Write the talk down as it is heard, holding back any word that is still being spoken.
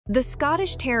The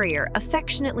Scottish Terrier,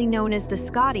 affectionately known as the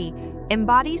Scottie,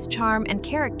 embodies charm and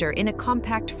character in a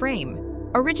compact frame.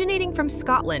 Originating from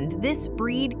Scotland, this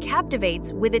breed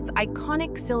captivates with its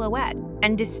iconic silhouette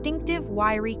and distinctive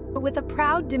wiry with a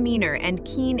proud demeanor and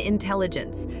keen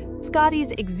intelligence.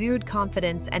 Scotties exude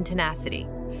confidence and tenacity.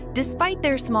 Despite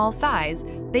their small size,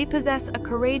 they possess a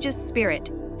courageous spirit,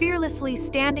 fearlessly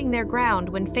standing their ground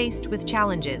when faced with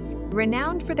challenges.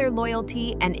 Renowned for their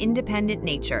loyalty and independent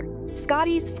nature,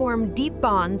 Scotties form deep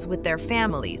bonds with their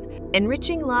families,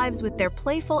 enriching lives with their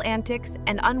playful antics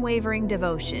and unwavering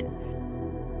devotion.